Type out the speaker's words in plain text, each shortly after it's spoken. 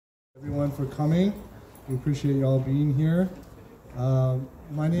Everyone for coming. We appreciate you all being here.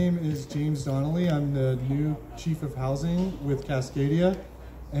 My name is James Donnelly. I'm the new Chief of Housing with Cascadia,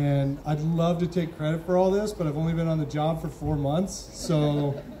 and I'd love to take credit for all this, but I've only been on the job for 4 months,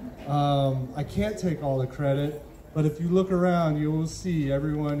 so I can't take all the credit. But if you look around, you will see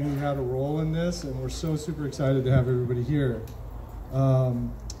everyone who had a role in this, and we're so super excited to have everybody here.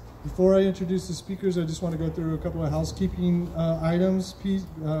 Before I introduce the speakers, I just want to go through a couple of housekeeping items. We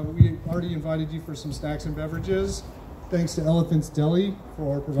already invited you for some snacks and beverages. Thanks to Elephant's Deli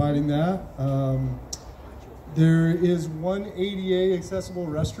for providing that. There is one ADA accessible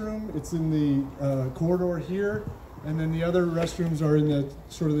restroom. It's in the corridor here, and then the other restrooms are in the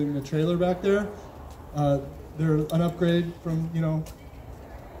in the trailer back there. They're an upgrade from,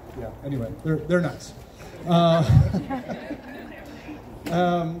 anyway, they're nice.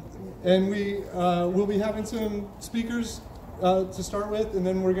 And we will be having some speakers to start with, and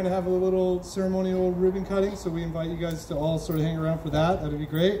then we're going to have a little ceremonial ribbon cutting, so we invite you guys to all sort of hang around for that. That'd be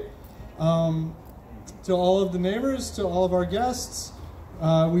great. To all of the neighbors, to all of our guests,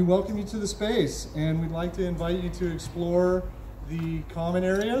 we welcome you to the space, and we'd like to invite you to explore the common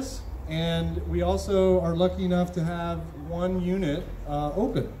areas, and we also are lucky enough to have one unit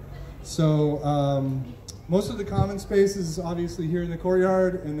open. So most of the common space is obviously here in the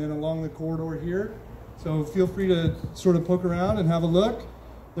courtyard and then along the corridor here. So feel free to sort of poke around and have a look.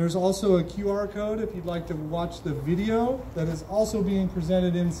 There's also a QR code if you'd like to watch the video that is also being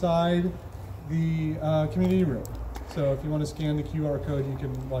presented inside the community room. So if you want to scan the QR code, you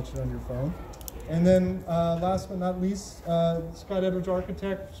can watch it on your phone. And then last but not least, Scott Edwards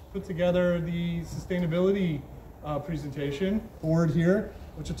Architects put together the sustainability presentation board here,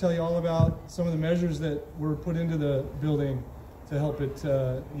 which will tell you all about some of the measures that were put into the building to help it,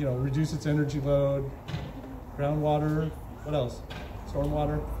 reduce its energy load, groundwater, what else?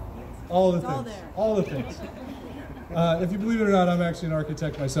 Stormwater, all the things. All the things. If you believe it or not, I'm actually an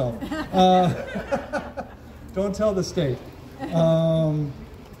architect myself. Don't tell the state. And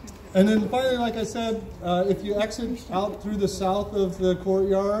then finally, like I said, if you exit out through the south of the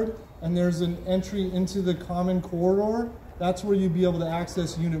courtyard and there's an entry into the common corridor, that's where you'd be able to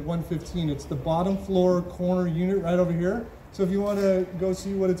access Unit 115. It's the bottom floor corner unit right over here. So if you want to go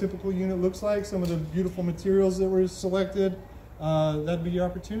see what a typical unit looks like, some of the beautiful materials that were selected, that'd be your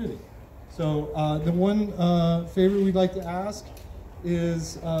opportunity. So the one favor we'd like to ask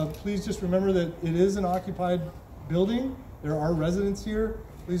is please just remember that it is an occupied building. There are residents here.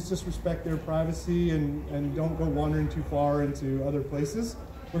 Please just respect their privacy and don't go wandering too far into other places.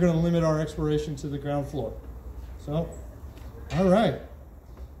 We're going to limit our exploration to the ground floor. So, all right.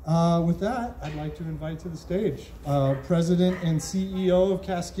 With that, I'd like to invite to the stage President and CEO of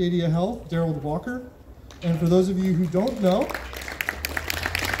Cascadia Health, Derald Walker. And for those of you who don't know,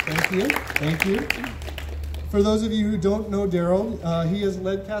 thank you. For those of you who don't know Derald, he has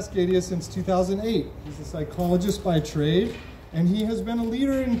led Cascadia since 2008. He's a psychologist by trade, and he has been a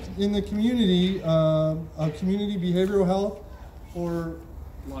leader in the community, of community behavioral health for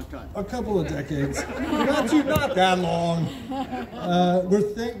long time. A couple of decades. Not that long.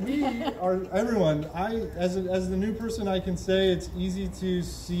 Everyone, as the new person, I can say it's easy to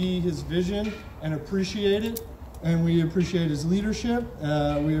see his vision and appreciate it. And we appreciate his leadership.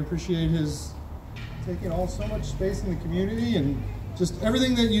 We appreciate his taking so much space in the community and just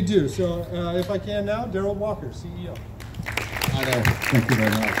everything that you do. So if I can now, Derald Walker, CEO. Hi there. Thank you very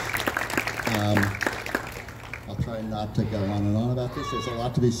much. I'll try not to go on and on about this. There's a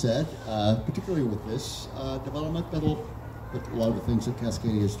lot to be said, particularly with this development, but a lot of the things that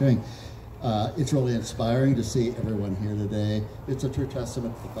Cascadia is doing. It's really inspiring to see everyone here today. It's a true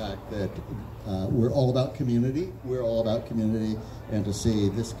testament to the fact that we're all about community. We're all about community, and to see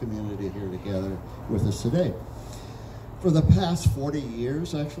this community here together with us today. For the past 40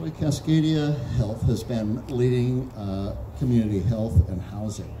 years, actually, Cascadia Health has been leading community health and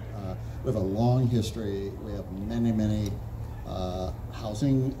housing. We have a long history. We have many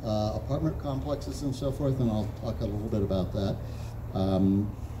housing apartment complexes and so forth, and I'll talk a little bit about that.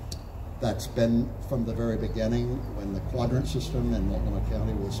 That's been from the very beginning when the quadrant system in Multnomah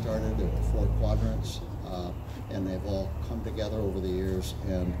County was started. There were 4 quadrants, and they've all come together over the years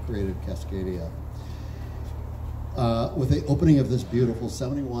and created Cascadia. With the opening of this beautiful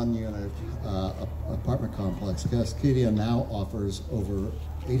 71-unit apartment complex, Cascadia now offers over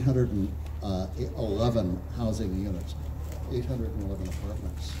 811 housing units, 811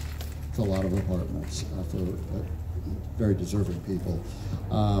 apartments. It's a lot of apartments for very deserving people.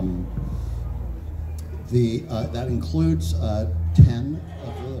 That includes 10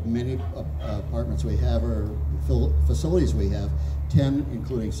 of the many apartments we have, or facilities we have. 10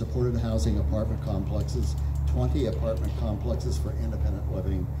 including supported housing apartment complexes, 20 apartment complexes for independent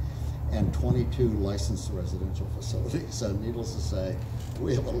living, and 22 licensed residential facilities. So needless to say,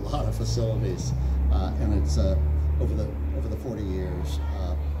 we have a lot of facilities, and it's over the 40 years,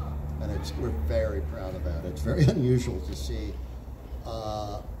 and we're very proud of that. It's very unusual to see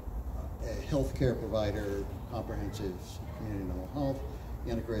a healthcare provider, comprehensive community mental health,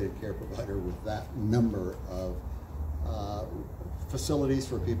 integrated care provider with that number of facilities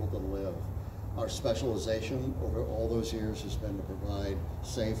for people to live. Our specialization over all those years has been to provide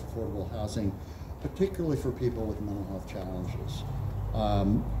safe, affordable housing, particularly for people with mental health challenges,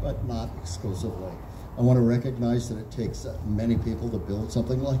 but not exclusively. I want to recognize that it takes many people to build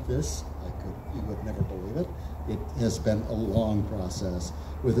something like this. You would never believe it. It has been a long process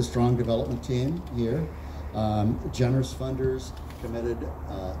with a strong development team here, generous funders, committed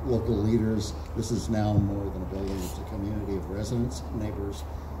local leaders. This is now more than a building. It's a community of residents, neighbors,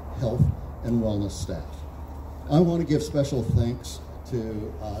 health, and wellness staff. I want to give special thanks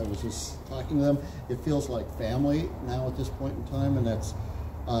to, I was just talking to them, it feels like family now at this point in time, and that's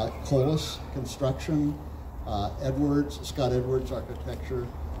Colas Construction, Scott Edwards Architecture,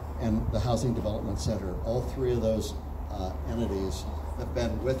 and the Housing Development Center. All three of those entities have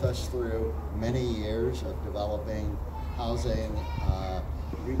been with us through many years of developing housing,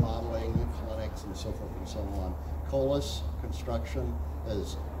 remodeling clinics, and so forth and so on. Colas Construction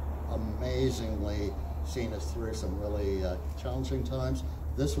has amazingly seen us through some really challenging times.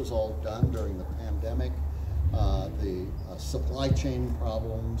 This was all done during the pandemic, the supply chain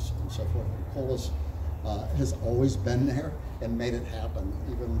problems, and so forth. And Colas has always been there and made it happen,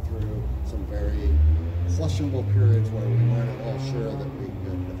 even through some very questionable periods where we weren't at all sure that we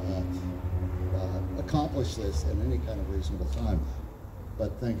could accomplish this in any kind of reasonable time.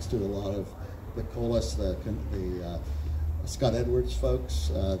 But thanks to a lot of the Colas, the Scott Edwards folks,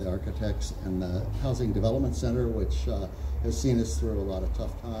 the architects, and the Housing Development Center, which has seen us through a lot of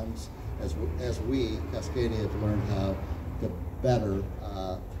tough times as we, Cascadia, have learned how to better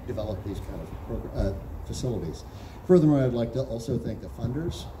develop these kind of facilities. Furthermore, I'd like to also thank the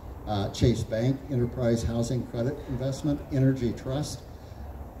funders, Chase Bank, Enterprise Housing Credit Investment, Energy Trust,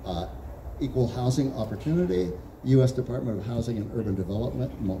 Equal Housing Opportunity, U.S. Department of Housing and Urban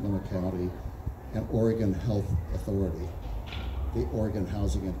Development, Multnomah County, and Oregon Health Authority, the Oregon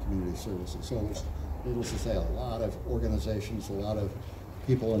Housing and Community Services. So needless to say, a lot of organizations, a lot of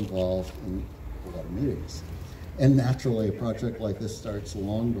people involved in a lot of meetings. And naturally, a project like this starts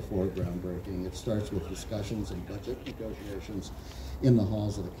long before groundbreaking. It starts with discussions and budget negotiations in the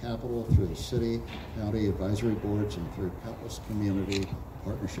halls of the Capitol, through the city, county advisory boards, and through countless community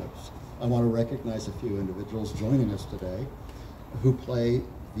partnerships. I want to recognize a few individuals joining us today who play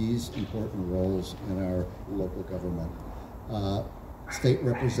these important roles in our local government. State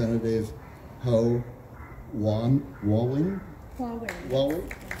Representative Ho Wallin.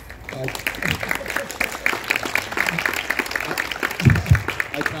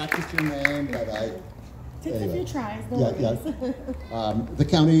 I practiced your name, but Takes a few tries. The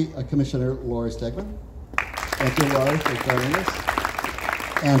County Commissioner, Lori Stegmann. Thank you, Lori, for joining us.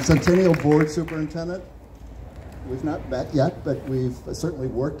 And Centennial Board Superintendent. We've not met yet, but we've certainly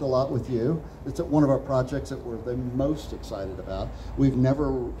worked a lot with you. It's one of our projects that we're the most excited about. We've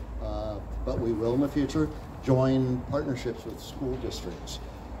never, but we will in the future, join partnerships with school districts,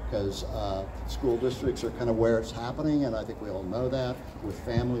 because school districts are kind of where it's happening, and I think we all know that, with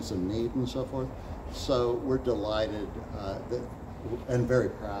families in need and so forth. So we're delighted and very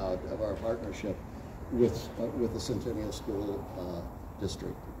proud of our partnership with the Centennial School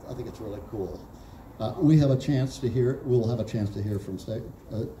District. I think it's really cool. We'll have a chance to hear from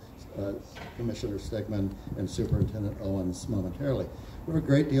Commissioner Stegmann and Superintendent Owens momentarily. We have a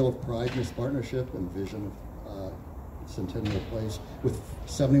great deal of pride in this partnership and vision of Centennial Place. With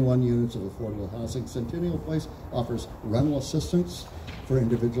 71 units of affordable housing, Centennial Place offers rental assistance for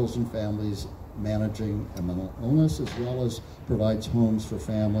individuals and families managing a mental illness, as well as provides homes for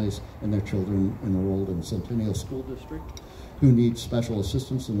families and their children enrolled in Centennial School District who need special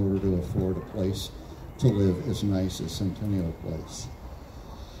assistance in order to afford a place to live as nice as Centennial Place.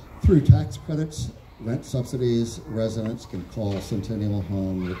 Through tax credits, rent subsidies, residents can call Centennial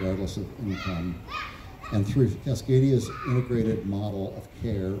home regardless of income. And through Cascadia's integrated model of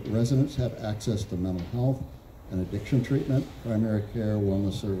care, residents have access to mental health and addiction treatment, primary care,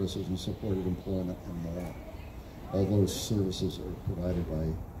 wellness services, and supported employment, and more. All those services are provided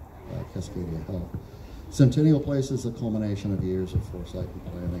by Cascadia Health. Centennial Place is the culmination of years of foresight and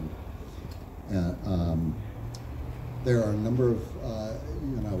planning. There are a number of,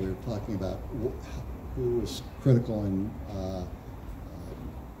 we were talking about who was critical in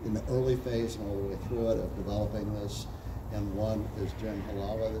in the early phase and all the way through it of developing this. And one is Jim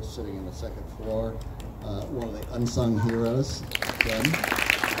Halawa, that's sitting in the second floor, one of the unsung heroes, Jim.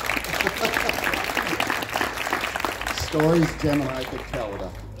 Stories Jim and I could tell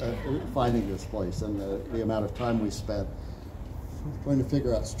about finding this place, and the amount of time we spent trying to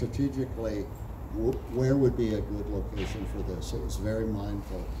figure out strategically where would be a good location for this. It was very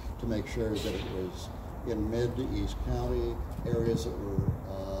mindful to make sure that it was in mid to East County, areas that were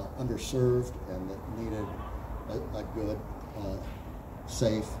underserved and that needed a good,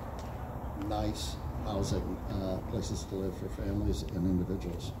 safe, nice housing, places to live for families and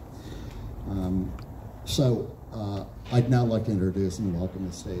individuals. I'd now like to introduce and welcome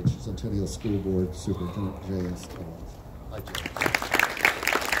to the stage Centennial School Board Superintendent James Owens. Hi, Jim.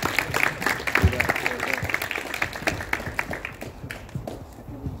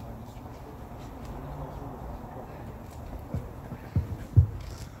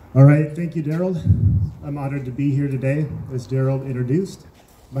 All right, thank you, Derald. I'm honored to be here today, as Derald introduced.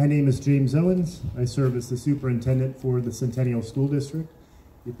 My name is James Owens. I serve as the superintendent for the Centennial School District.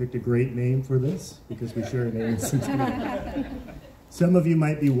 You picked a great name for this because we share a name in Centennial. Some of you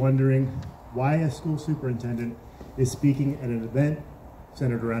might be wondering why a school superintendent is speaking at an event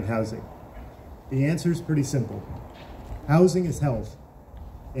centered around housing. The answer is pretty simple. Housing is health,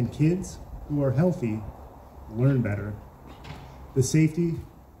 and kids who are healthy learn better. The safety,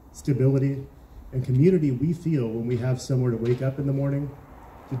 stability, and community we feel when we have somewhere to wake up in the morning,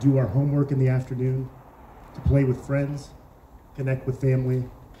 to do our homework in the afternoon, to play with friends, connect with family,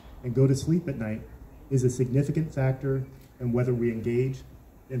 and go to sleep at night is a significant factor in whether we engage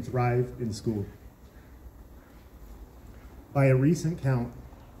and thrive in school. By a recent count,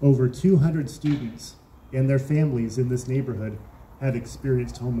 over 200 students and their families in this neighborhood have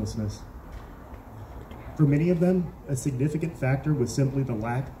experienced homelessness. For many of them, a significant factor was simply the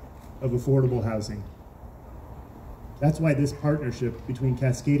lack of affordable housing. That's why this partnership between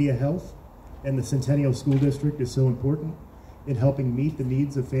Cascadia Health and the Centennial School District is so important in helping meet the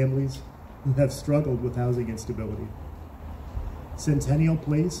needs of families who have struggled with housing instability. Centennial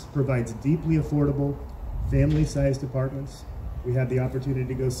Place provides deeply affordable, family-sized apartments. We had the opportunity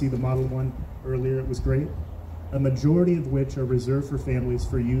to go see the model one earlier. It was great. A majority of which are reserved for families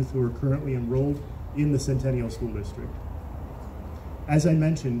for youth who are currently enrolled in the Centennial School District. As I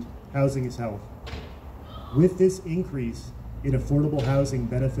mentioned, housing is health. With this increase in affordable housing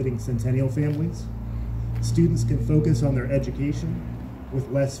benefiting Centennial families, students can focus on their education with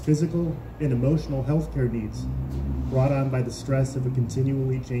less physical and emotional health care needs brought on by the stress of a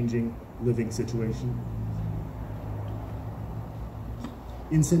continually changing living situation.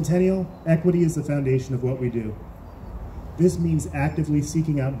 In Centennial, equity is the foundation of what we do. This means actively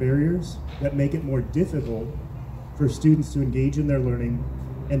seeking out barriers that make it more difficult for students to engage in their learning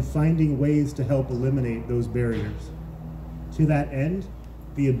and finding ways to help eliminate those barriers. To that end,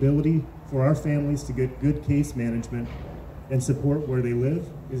 the ability for our families to get good case management and support where they live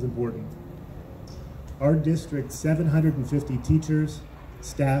is important. Our district's 750 teachers,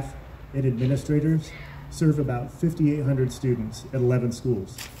 staff, and administrators serve about 5,800 students at 11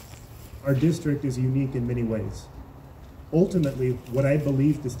 schools. Our district is unique in many ways. Ultimately, what I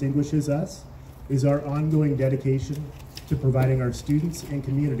believe distinguishes us is our ongoing dedication to providing our students and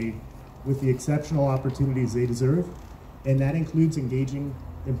community with the exceptional opportunities they deserve, and that includes engaging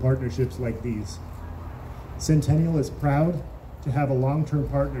in partnerships like these. Centennial is proud to have a long-term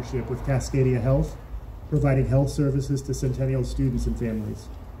partnership with Cascadia Health, providing health services to Centennial students and families.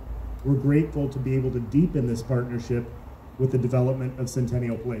 We're grateful to be able to deepen this partnership with the development of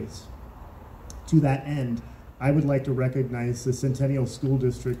Centennial Place. To that end, I would like to recognize the Centennial School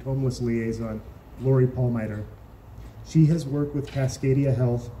District Homeless Liaison, Lori Paulmiter. She has worked with Cascadia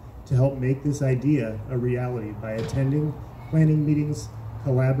Health to help make this idea a reality by attending planning meetings,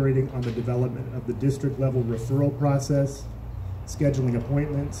 collaborating on the development of the district-level referral process, scheduling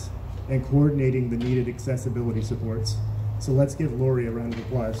appointments, and coordinating the needed accessibility supports. So let's give Lori a round of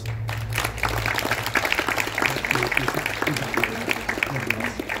applause.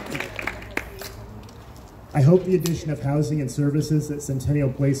 I hope the addition of housing and services that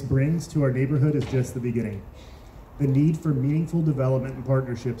Centennial Place brings to our neighborhood is just the beginning. The need for meaningful development and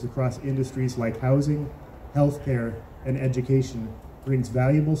partnerships across industries like housing, healthcare, and education brings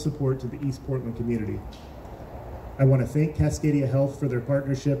valuable support to the East Portland community. I want to thank Cascadia Health for their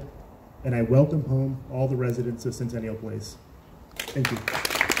partnership, and I welcome home all the residents of Centennial Place. Thank you.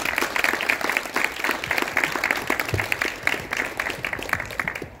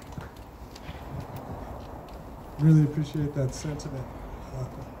 Really appreciate that sentiment,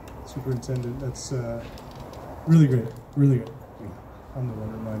 Superintendent. That's really great, really good. I'm the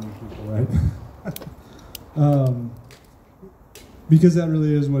one reminding people, right? Because that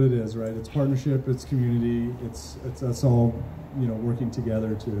really is what it is, right? It's partnership, it's community, it's us all, working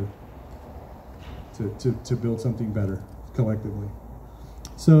together to build something better collectively.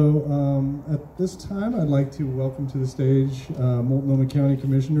 So at this time, I'd like to welcome to the stage Multnomah County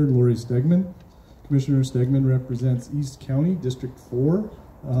Commissioner Lori Stegmann. Commissioner Stegmann represents East County District 4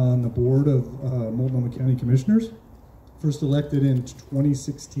 on the board of Multnomah County Commissioners. First elected in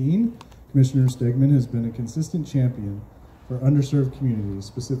 2016, Commissioner Stegmann has been a consistent champion for underserved communities,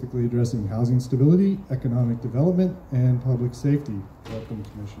 specifically addressing housing stability, economic development, and public safety. Welcome,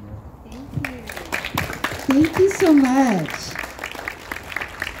 Commissioner. Thank you. Thank you so much.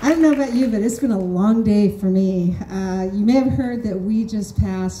 I don't know about you, but it's been a long day for me. You may have heard that we just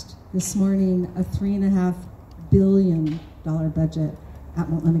passed this morning a $3.5 billion budget at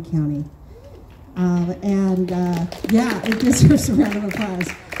Multnomah County. Yeah, it deserves a round of applause.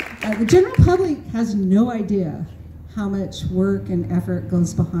 The general public has no idea how much work and effort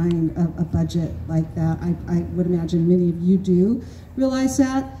goes behind a budget like that. I would imagine many of you do realize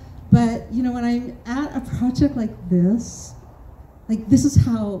that. But, when I'm at a project like this is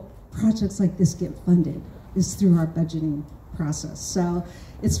how projects like this get funded, is through our budgeting process. So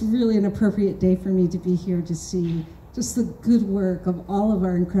it's really an appropriate day for me to be here to see just the good work of all of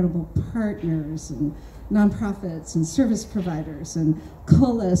our incredible partners and nonprofits and service providers and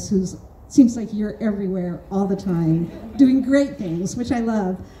COLAS, who seems like you're everywhere all the time, doing great things, which I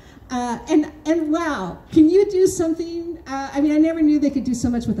love. And wow, can you do something? I never knew they could do so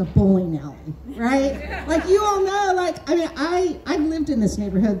much with a bowling alley, right? Like you all know, I've lived in this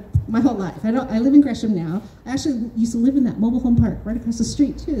neighborhood my whole life. I live in Gresham now. I actually used to live in that mobile home park right across the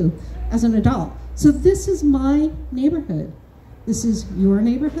street too, as an adult. So this is my neighborhood. This is your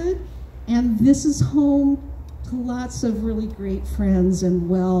neighborhood, and this is home to lots of really great friends and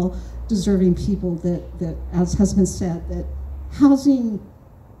well-deserving people that, as has been said, that housing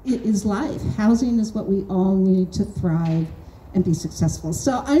is life. Housing is what we all need to thrive and be successful.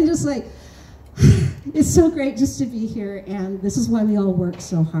 So I'm just like, it's so great just to be here, and this is why we all work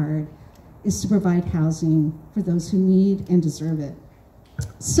so hard, is to provide housing for those who need and deserve it.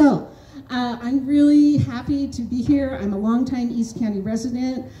 So I'm really happy to be here. I'm a longtime East County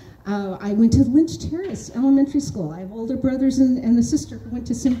resident. I went to Lynch Terrace Elementary School. I have older brothers and a sister who went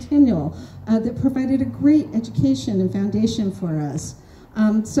to Centennial that provided a great education and foundation for us.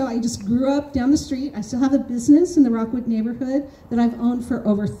 So I just grew up down the street. I still have a business in the Rockwood neighborhood that I've owned for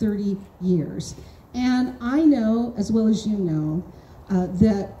over 30 years. And I know, as well as you know,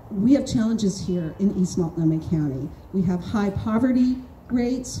 that we have challenges here in East Multnomah County. We have high poverty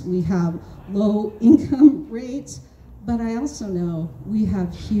rates, we have low income rates, but I also know we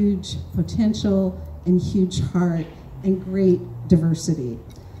have huge potential and huge heart and great diversity.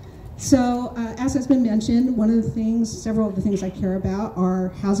 So, as has been mentioned, several of the things I care about are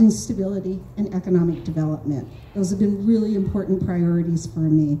housing stability and economic development. Those have been really important priorities for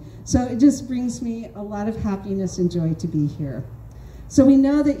me. So it just brings me a lot of happiness and joy to be here. So we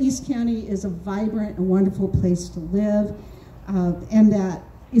know that East County is a vibrant and wonderful place to live, and that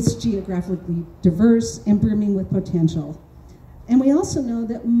it's geographically diverse and brimming with potential. And we also know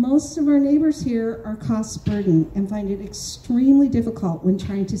that most of our neighbors here are cost burdened and find it extremely difficult when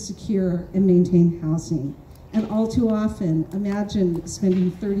trying to secure and maintain housing. And all too often, imagine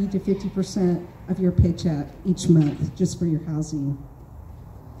spending 30 to 50% of your paycheck each month just for your housing.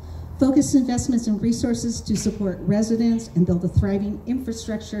 Focused investments and resources to support residents and build a thriving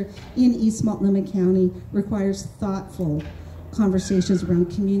infrastructure in East Multnomah County requires thoughtful conversations around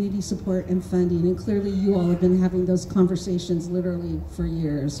community support and funding, and clearly you all have been having those conversations literally for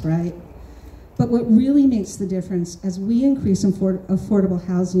years, right? But what really makes the difference as we increase affordable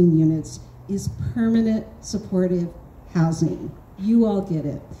housing units is permanent supportive housing. You all get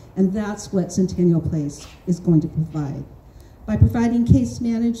it, and that's what Centennial Place is going to provide. By providing case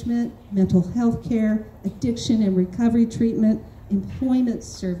management, mental health care, addiction and recovery treatment, employment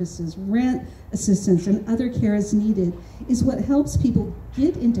services, rent assistance, and other care as needed is what helps people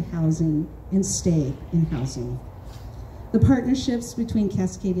get into housing and stay in housing. The partnerships between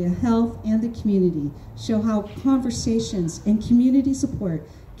Cascadia Health and the community show how conversations and community support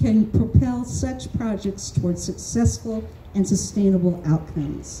can propel such projects towards successful and sustainable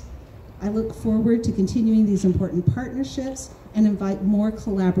outcomes. I look forward to continuing these important partnerships and invite more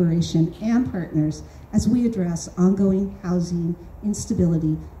collaboration and partners as we address ongoing housing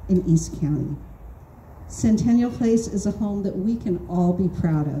instability in East County. Centennial Place is a home that we can all be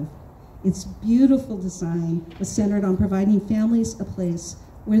proud of. Its beautiful design was centered on providing families a place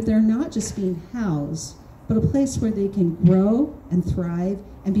where they're not just being housed, but a place where they can grow and thrive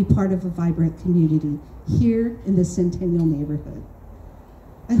and be part of a vibrant community here in the Centennial neighborhood.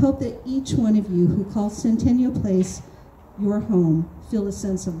 I hope that each one of you who calls Centennial Place your home feel a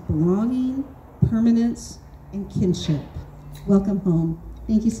sense of belonging, permanence, and kinship. Welcome home.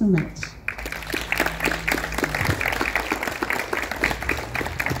 Thank you so much.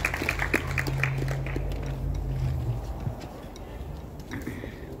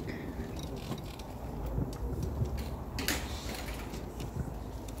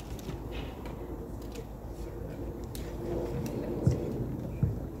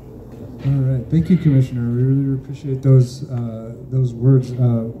 Thank you, Commissioner. We really appreciate those words.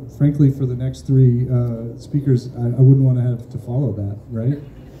 Frankly, for the next three speakers, I wouldn't want to have to follow that, right?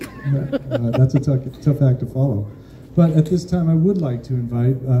 That's a tough act to follow. But at this time, I would like to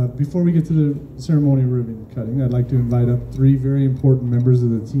invite, before we get to the ceremonial ribbon cutting, I'd like to invite up three very important members of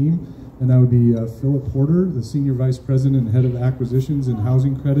the team, and that would be Philip Porter, the Senior Vice President and Head of Acquisitions and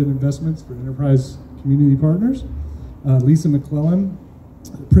Housing Credit Investments for Enterprise Community Partners, Lisa McClellan,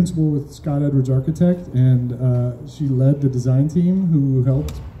 principal with Scott Edwards Architect, and she led the design team who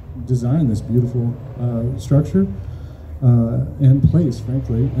helped design this beautiful structure and place,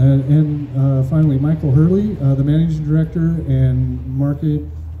 frankly. And finally, Michael Hurley, the Managing Director and Market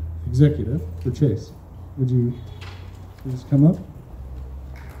Executive for Chase. Would you please come up?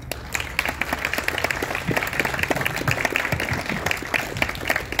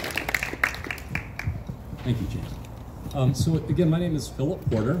 Thank you, James. So again, my name is Philip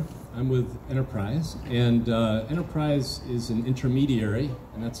Porter. I'm with Enterprise, and Enterprise is an intermediary,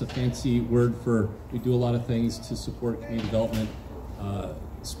 and that's a fancy word for we do a lot of things to support community development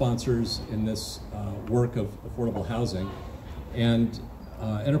sponsors in this work of affordable housing. And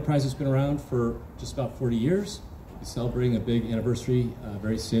Enterprise has been around for just about 40 years. We're celebrating a big anniversary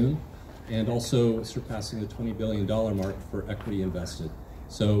very soon, and also surpassing the $20 billion mark for equity invested.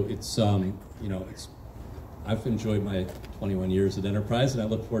 So it's, I've enjoyed my 21 years at Enterprise, and I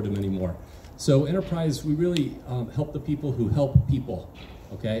look forward to many more. So Enterprise, we really help the people who help people,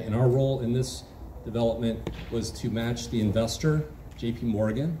 okay? And our role in this development was to match the investor, JP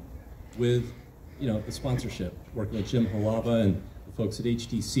Morgan, with the sponsorship, working with Jim Halava and the folks at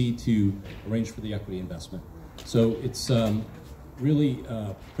HDC to arrange for the equity investment. So it's really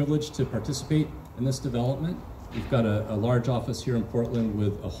a privilege to participate in this development. We've got a large office here in Portland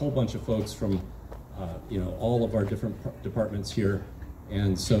with a whole bunch of folks from all of our different departments here.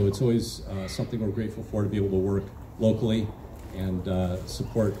 And so it's always something we're grateful for, to be able to work locally and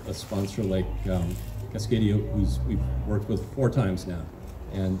support a sponsor like Cascadia, who's we've worked with 4 times now.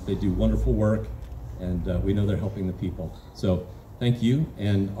 And they do wonderful work, and we know they're helping the people. So thank you,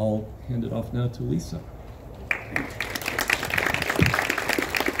 and I'll hand it off now to Lisa.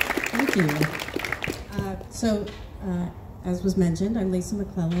 Thank you. As was mentioned, I'm Lisa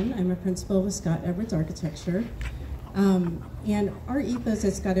McClellan. I'm a principal with Scott Edwards Architecture. And our ethos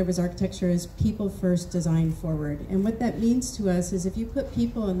at Scott Edwards Architecture is people first, design forward. And what that means to us is if you put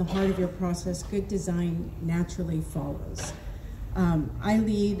people in the heart of your process, good design naturally follows. I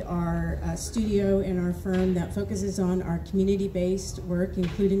lead our studio in our firm that focuses on our community-based work,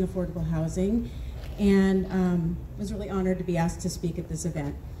 including affordable housing, and was really honored to be asked to speak at this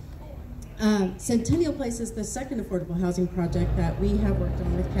event. Centennial Place is the second affordable housing project that we have worked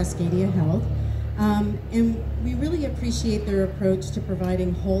on with Cascadia Health. And we really appreciate their approach to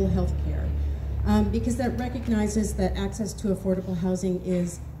providing whole health care because that recognizes that access to affordable housing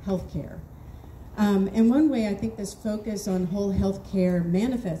is health care. And one way I think this focus on whole health care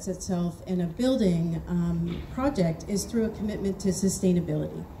manifests itself in a building project is through a commitment to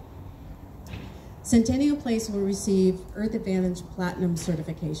sustainability. Centennial Place will receive Earth Advantage Platinum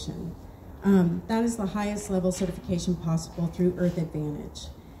certification. That is the highest level certification possible through Earth Advantage.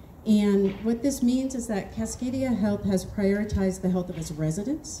 And what this means is that Cascadia Health has prioritized the health of its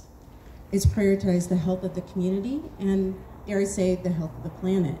residents, it's prioritized the health of the community, and dare I say, the health of the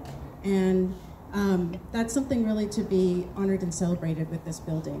planet. And that's something really to be honored and celebrated with this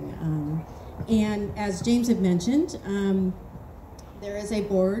building. And as James had mentioned, there is a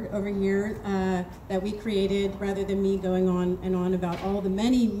board over here that we created rather than me going on and on about all the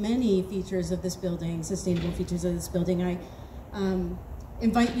many, many features of this building, sustainable features of this building. I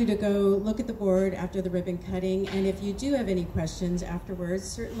invite you to go look at the board after the ribbon cutting, and if you do have any questions afterwards,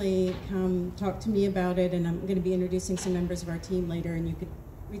 certainly come talk to me about it, and I'm going to be introducing some members of our team later, and you could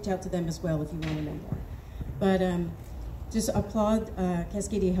reach out to them as well if you want to know more. But just applaud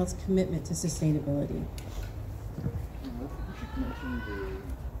Cascadia Health's commitment to sustainability. Mentioned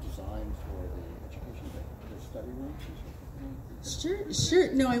the design for the education, the study rooms or something?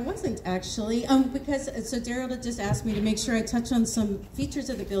 Sure. No, I wasn't actually, because so Derald had just asked me to make sure I touch on some features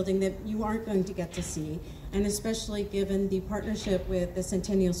of the building that you aren't going to get to see, and especially given the partnership with the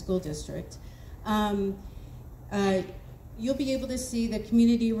Centennial School District. You'll be able to see the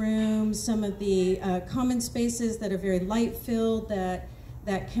community rooms, some of the common spaces that are very light-filled, that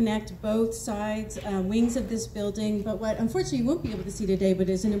connect both sides, wings of this building. But what unfortunately you won't be able to see today, but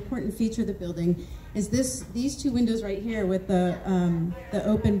is an important feature of the building, is these two windows right here with the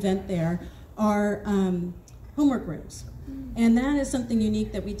open vent there are homework rooms. And that is something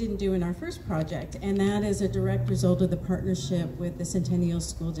unique that we didn't do in our first project, and that is a direct result of the partnership with the Centennial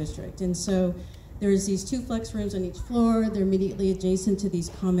School District. And so there's these two flex rooms on each floor. They're immediately adjacent to these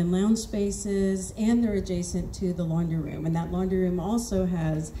common lounge spaces, and they're adjacent to the laundry room. And that laundry room also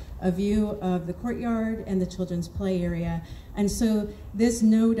has a view of the courtyard and the children's play area. And so this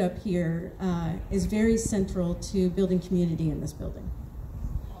node up here is very central to building community in this building.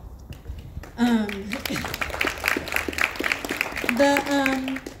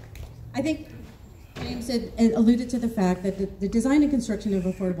 I think James had alluded to the fact that the design and construction of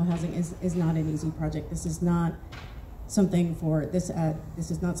affordable housing is not an easy project. This is not something for this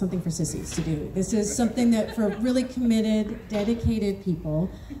is not something for sissies to do. This is something that for really committed, dedicated people.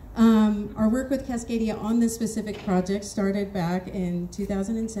 Our work with Cascadia on this specific project started back in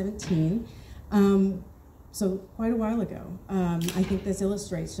 2017, so quite a while ago. I think this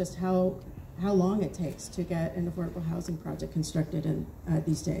illustrates just how long it takes to get an affordable housing project constructed in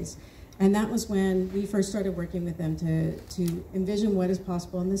these days. And that was when we first started working with them to envision what is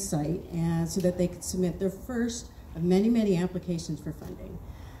possible on this site, and so that they could submit their first of many, many applications for funding.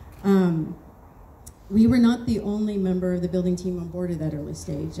 We were not the only member of the building team on board at that early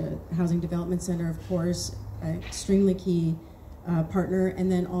stage. Housing Development Center, of course, an extremely key partner,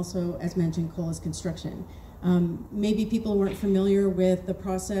 and then also, as mentioned, Colas Construction. Maybe people weren't familiar with the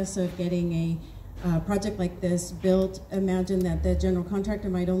process of getting a project like this built. Imagine that the general contractor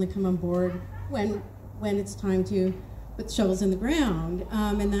might only come on board when it's time to put shovels in the ground,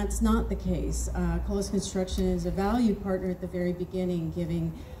 and that's not the case. Colas Construction is a valued partner at the very beginning,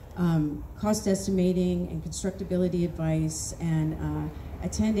 giving cost estimating and constructability advice, and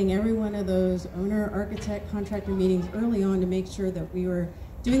attending every one of those owner, architect, contractor meetings early on to make sure that we were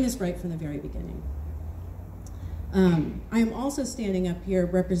doing this right from the very beginning. I am also standing up here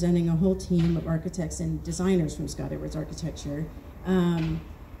representing a whole team of architects and designers from Scott Edwards Architecture.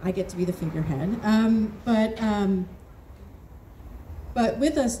 I get to be the figurehead. But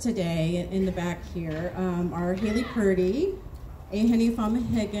with us today in the back here are Haley Purdy, Aheni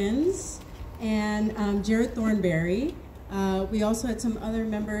Fama-Higgins, and Jared Thornberry. We also had some other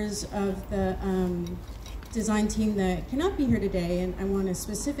members of the design team that cannot be here today, and I want to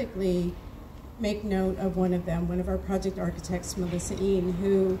specifically make note of one of them, one of our project architects, Melissa Ean,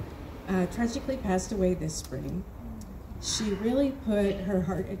 who tragically passed away this spring. She really put her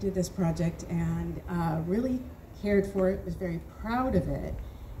heart into this project and really cared for it, was very proud of it.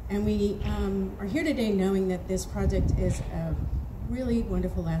 And we are here today knowing that this project is a really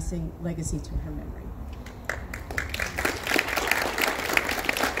wonderful, lasting legacy to her memory.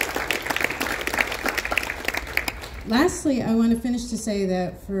 Lastly, I want to finish to say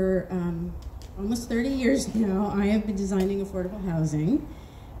that for almost 30 years now, I have been designing affordable housing,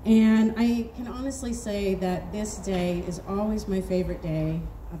 and I can honestly say that this day is always my favorite day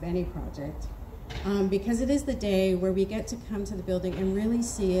of any project, because it is the day where we get to come to the building and really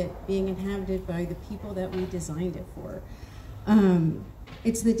see it being inhabited by the people that we designed it for.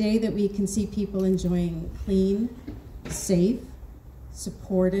 It's the day that we can see people enjoying clean, safe,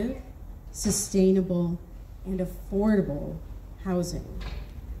 supportive, sustainable, and affordable housing.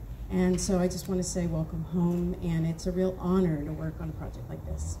 And so I just want to say welcome home, and it's a real honor to work on a project like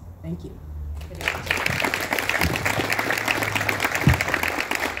this. Thank you.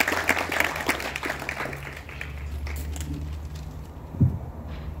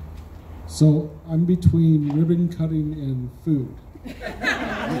 So I'm between ribbon cutting and food.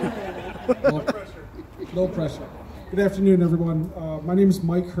 No pressure. Good afternoon, everyone. My name is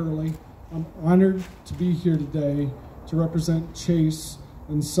Mike Hurley. I'm honored to be here today to represent Chase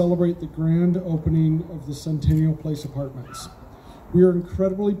and celebrate the grand opening of the Centennial Place apartments. We are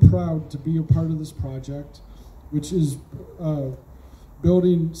incredibly proud to be a part of this project, which is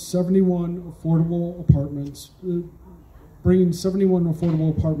building 71 affordable apartments, bringing 71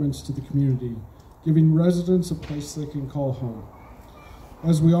 affordable apartments to the community, giving residents a place they can call home.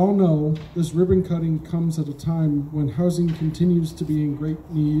 As we all know, this ribbon cutting comes at a time when housing continues to be in great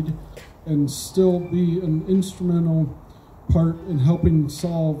need and still be an instrumental part in helping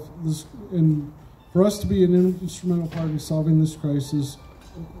solve this and For us to be an instrumental part in solving this crisis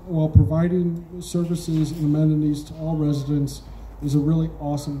while providing services and amenities to all residents is a really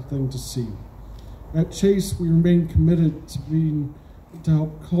awesome thing to see. At Chase, we remain committed to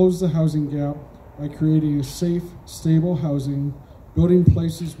help close the housing gap by creating a safe, stable housing, building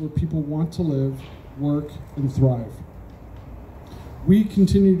places where people want to live, work, and thrive. We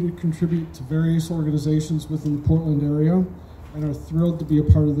continue to contribute to various organizations within the Portland area and are thrilled to be a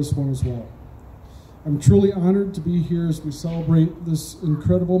part of this one as well. I'm truly honored to be here as we celebrate this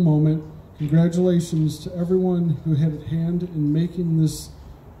incredible moment. Congratulations to everyone who had a hand in making this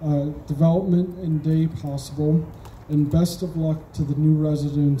development and day possible, and best of luck to the new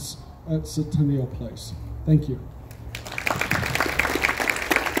residents at Centennial Place. Thank you.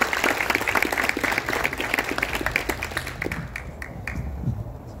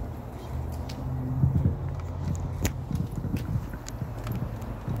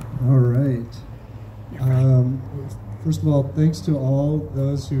 All right. First of all, thanks to all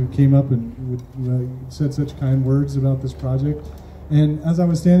those who came up and said such kind words about this project. And as I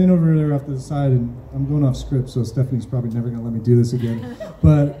was standing over there off to the side, and I'm going off script, so Stephanie's probably never going to let me do this again,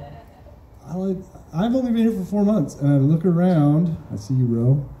 but I've only been here for 4 months, and I look around, I see you,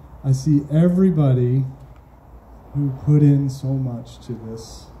 Ro, I see everybody who put in so much to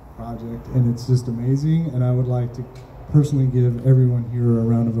this project, and it's just amazing, and I would like to personally give everyone here a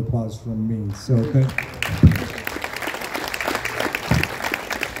round of applause from me. So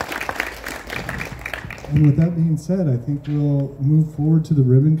And with that being said, I think we'll move forward to the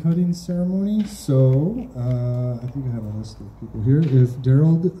ribbon cutting ceremony. So I think I have a list of people here. If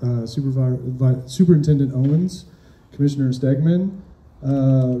Derald, Superintendent Owens, Commissioner Stegmann,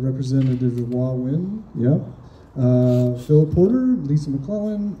 Representative Win, yep. Philip Porter, Lisa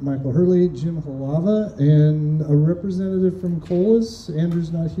McClellan, Michael Hurley, Jim Halava, and a representative from Colas.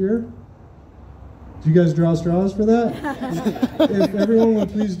 Andrew's not here. Do you guys draw straws for that? If everyone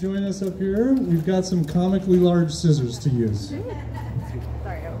would please join us up here, we've got some comically large scissors to use.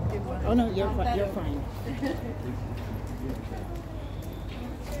 Sorry, oh no, you're fine. You're fine.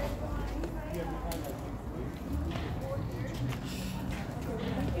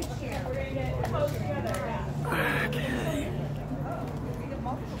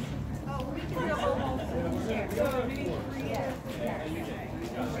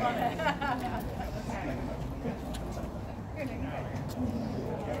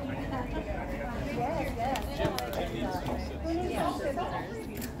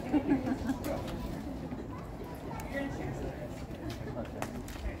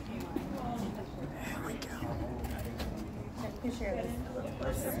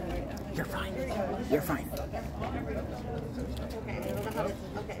 You're fine. You're fine.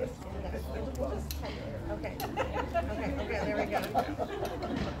 Okay, there we go.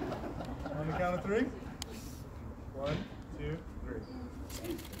 On the count of 3. 1, 2, 3.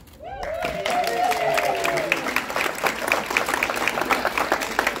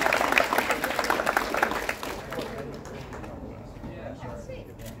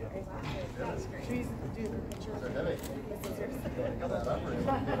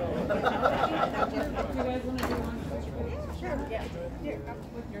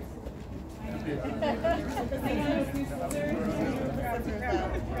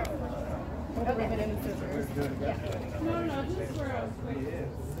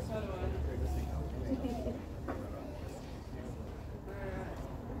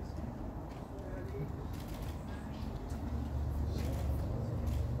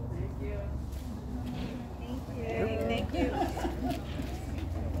 Thank you.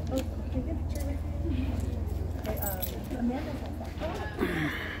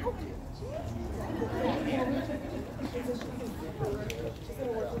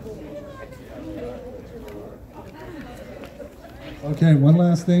 Okay, one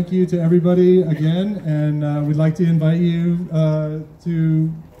last thank you to everybody again, and we'd like to invite you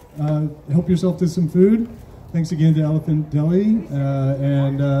to help yourself to some food. Thanks again to Elephant Deli,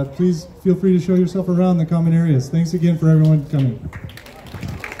 and please feel free to show yourself around the common areas. Thanks again for everyone coming.